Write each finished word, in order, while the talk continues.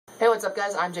what's up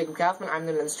guys, I'm Jacob Kaufman, I'm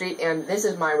new to the street, and this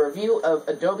is my review of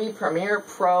Adobe Premiere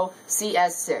Pro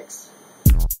CS6.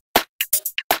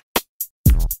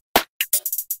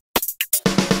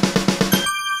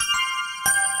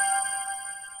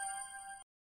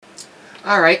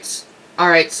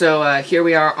 Alright, so here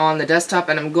we are on the desktop,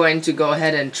 and I'm going to go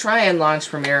ahead and try and launch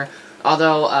Premiere,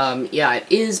 although, yeah, it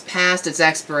is past its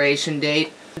expiration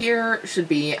date. Here should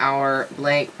be our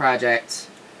blank project,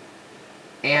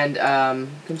 and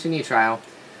continue trial.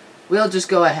 We'll just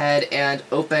go ahead and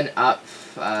open up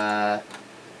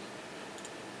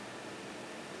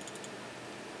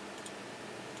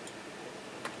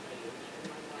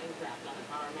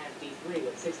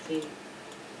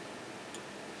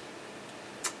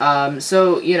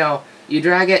so, you know, you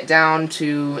drag it down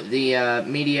to the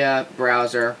media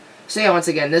browser. So yeah, once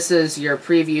again, this is your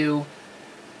preview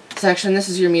section, this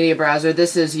is your media browser,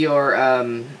 this is your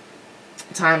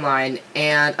timeline,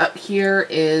 and up here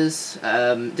is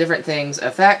different things,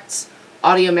 effects,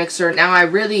 audio mixer. Now I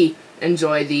really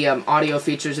enjoy the audio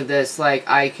features of this, like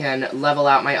I can level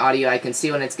out my audio, I can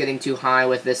see when it's getting too high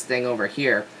with this thing over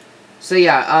here. So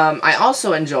yeah, I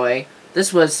also enjoy,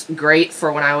 this was great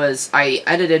for when I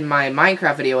edited my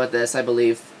Minecraft video with this, I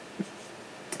believe,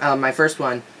 my first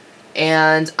one,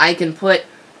 and I can put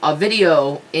a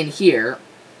video in here,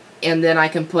 and then I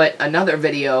can put another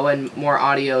video and more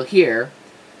audio here.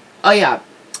 Oh yeah,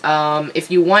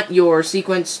 if you want your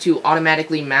sequence to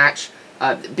automatically match,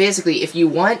 basically if you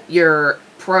want your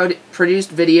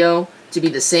produced video to be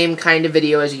the same kind of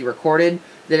video as you recorded,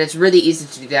 then it's really easy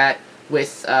to do that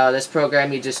with this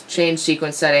program. You just change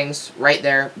sequence settings right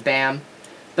there, bam.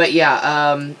 But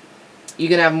yeah, you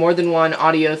can have more than one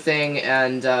audio thing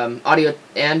and audio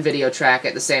and video track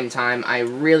at the same time. I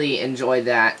really enjoy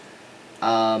that.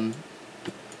 Now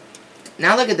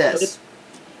look at this.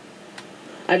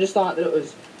 I just thought that it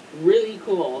was really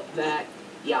cool that,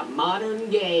 yeah, modern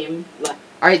game.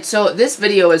 Alright, so this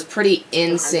video is pretty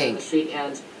in sync.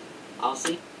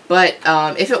 But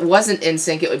if it wasn't in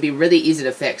sync, it would be really easy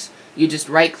to fix. You just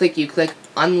right click, you click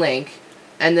unlink,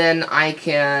 and then I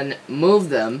can move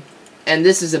them. And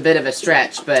this is a bit of a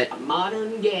stretch, but a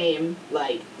modern game,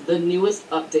 like the newest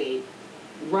update,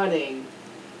 running.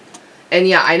 And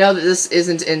yeah, I know that this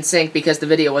isn't in sync because the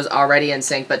video was already in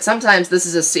sync, but sometimes this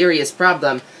is a serious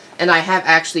problem, and I have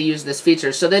actually used this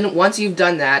feature. So then once you've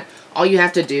done that, all you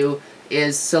have to do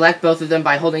is select both of them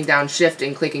by holding down Shift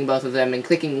and clicking both of them and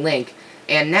clicking link.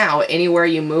 And now, anywhere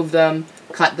you move them,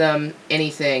 cut them,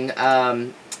 anything,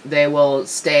 they will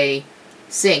stay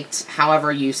synced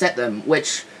however you set them,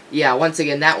 which, yeah, once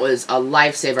again, that was a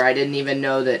lifesaver. I didn't even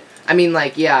know that. I mean,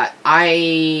 like, yeah,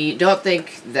 I don't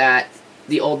think that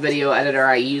the old video editor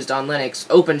I used on Linux,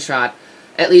 Openshot,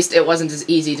 at least it wasn't as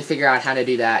easy to figure out how to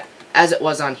do that as it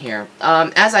was on here.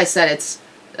 As I said, it's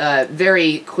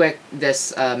very quick,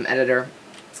 this editor.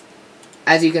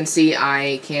 As you can see,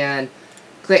 I can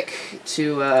click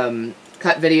to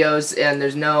cut videos, and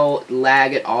there's no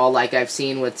lag at all like I've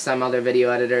seen with some other video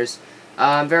editors.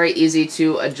 Very easy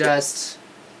to adjust.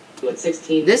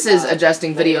 This is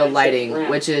adjusting video lighting,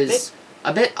 which is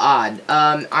a bit odd.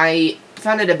 I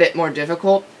found it a bit more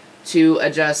difficult to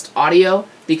adjust audio,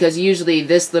 because usually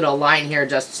this little line here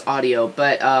adjusts audio,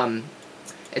 but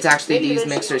it's actually these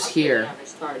mixers here.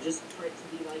 Just for it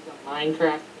to be like a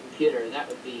Minecraft computer, that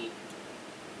would be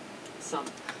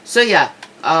something. So yeah,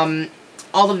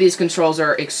 all of these controls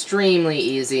are extremely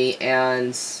easy,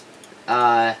 and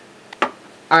alright,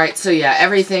 so yeah,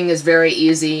 everything is very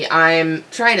easy. I'm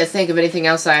trying to think of anything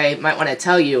else I might want to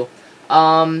tell you.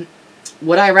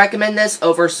 Would I recommend this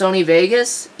over Sony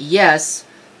Vegas? Yes,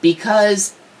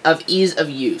 because of ease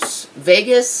of use.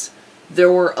 Vegas,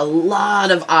 there were a lot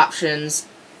of options.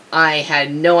 I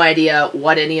had no idea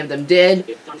what any of them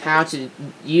did, how to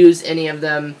use any of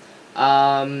them.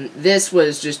 This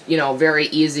was just, you know, very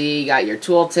easy. You got your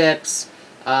tooltips.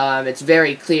 It's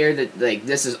very clear that, like,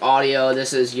 this is audio,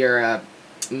 this is your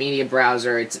media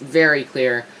browser. It's very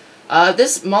clear.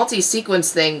 This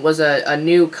multi-sequence thing was a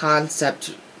new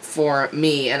concept for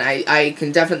me, and I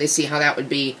can definitely see how that would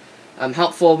be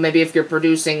helpful. Maybe if you're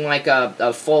producing like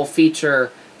a full feature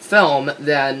film,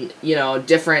 then, you know,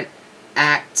 different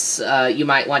acts, you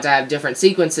might want to have different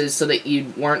sequences so that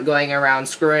you weren't going around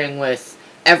screwing with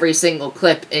every single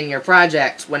clip in your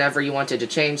project whenever you wanted to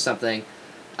change something.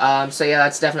 So yeah,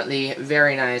 that's definitely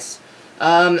very nice.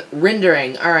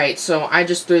 Rendering. Alright, so I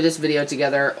just threw this video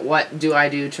together. What do I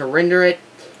do to render it?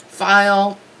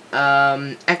 File,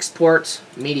 export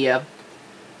media,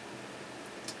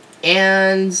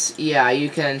 and yeah, you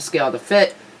can scale to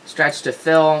fit, stretch to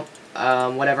fill,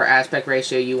 whatever aspect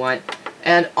ratio you want,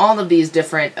 and all of these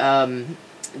different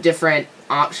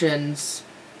options.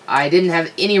 I didn't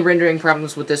have any rendering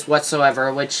problems with this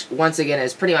whatsoever, which, once again,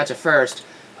 is pretty much a first.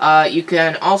 You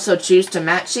can also choose to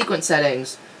match sequence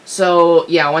settings. So,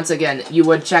 yeah, once again, you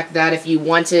would check that if you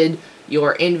wanted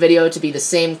your in video to be the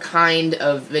same kind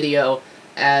of video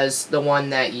as the one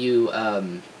that you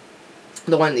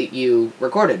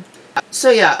recorded. So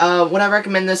yeah, would I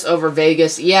recommend this over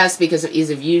Vegas? Yes, because of ease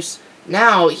of use.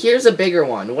 Now, here's a bigger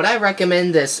one. Would I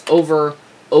recommend this over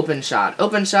Openshot?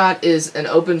 Openshot is an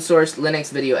open source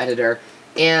Linux video editor,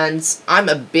 and I'm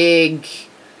a big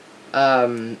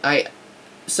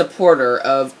supporter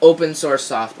of open source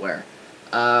software.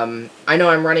 I know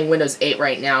I'm running Windows 8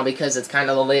 right now because it's kind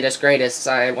of the latest, greatest,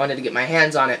 so I wanted to get my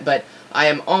hands on it, but I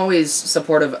am always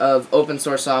supportive of open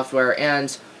source software,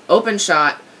 and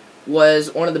Openshot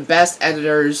was one of the best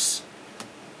editors,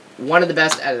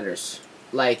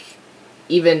 like,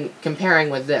 even comparing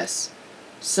with this.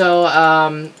 So,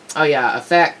 oh yeah,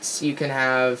 effects, you can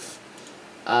have,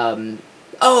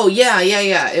 oh yeah,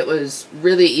 it was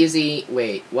really easy.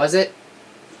 Wait, was it?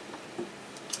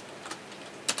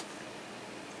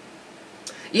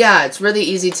 Yeah, it's really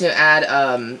easy to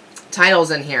add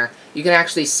titles in here. You can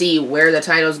actually see where the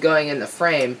title's going in the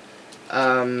frame.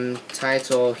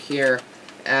 Title here.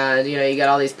 And, you know, you got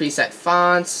all these preset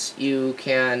fonts. You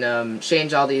can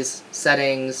change all these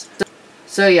settings.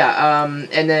 So, yeah,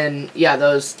 and then, yeah,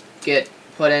 those get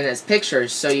put in as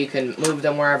pictures, so you can move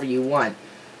them wherever you want.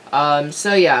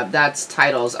 So, yeah, that's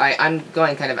titles. I'm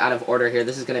going kind of out of order here.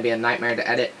 This is going to be a nightmare to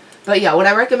edit. But, yeah, would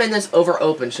I recommend this over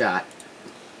Openshot?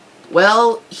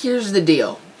 Well, here's the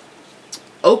deal.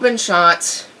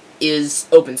 Openshot is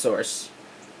open source,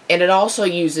 and it also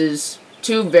uses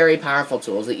two very powerful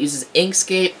tools. It uses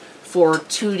Inkscape for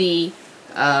 2D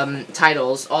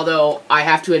titles, although I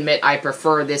have to admit I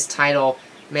prefer this title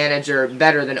manager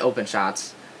better than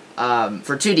Openshot's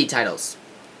for 2D titles.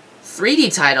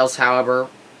 3D titles, however,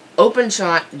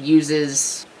 Openshot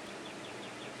uses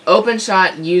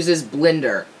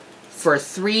Blender for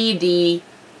 3D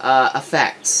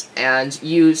effects, and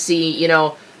you see, you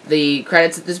know, the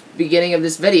credits at the beginning of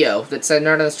this video that said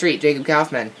Nerd on the Street, Jacob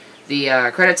Kaufman.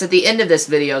 The credits at the end of this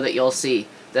video that you'll see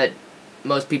that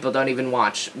most people don't even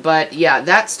watch. But yeah,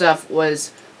 that stuff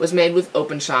was made with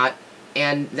Openshot,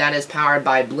 and that is powered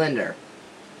by Blender.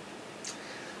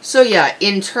 So yeah,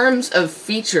 in terms of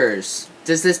features,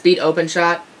 does this beat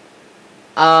Openshot?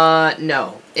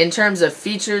 No. In terms of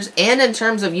features, and in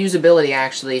terms of usability,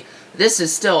 actually, this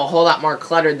is still a whole lot more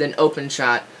cluttered than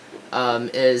Openshot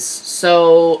is.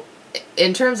 So,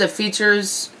 in terms of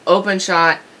features,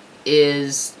 Openshot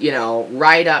is, you know,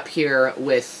 right up here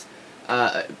with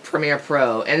Premiere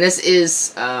Pro. And this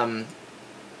is,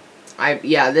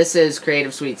 this is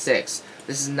Creative Suite 6.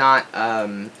 This is not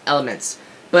Elements.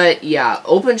 But, yeah,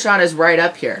 Openshot is right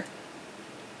up here.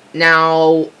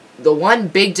 Now, the one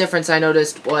big difference I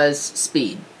noticed was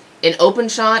speed. In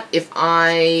Openshot, if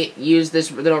I use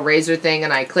this little razor thing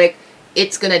and I click,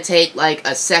 it's going to take like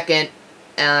a second,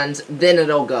 and then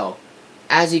it'll go.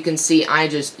 As you can see, I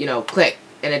just, you know, click,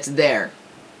 and it's there.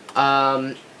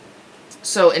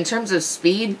 So in terms of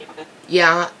speed,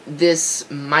 yeah, this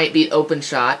might beat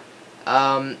Openshot.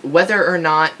 Whether or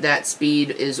not that speed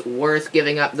is worth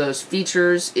giving up those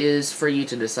features is for you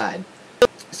to decide.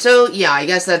 So yeah, I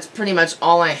guess that's pretty much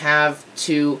all I have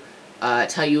to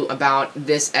tell you about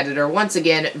this editor. Once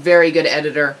again, very good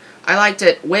editor. I liked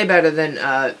it way better than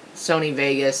Sony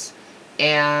Vegas,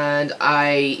 and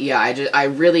I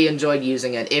really enjoyed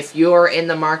using it. If you're in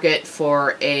the market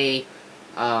for a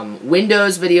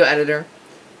Windows video editor,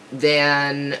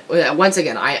 then once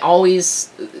again,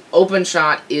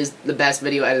 Openshot is the best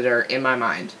video editor in my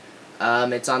mind.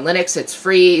 It's on Linux, it's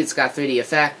free, it's got 3D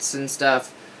effects and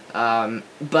stuff.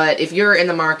 But if you're in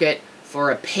the market for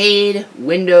a paid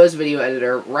Windows video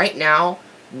editor right now,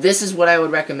 this is what I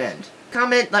would recommend.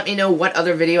 Comment, let me know what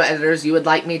other video editors you would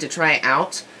like me to try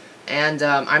out. And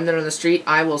I'm Nerd on the Street.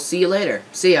 I will see you later.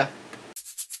 See ya.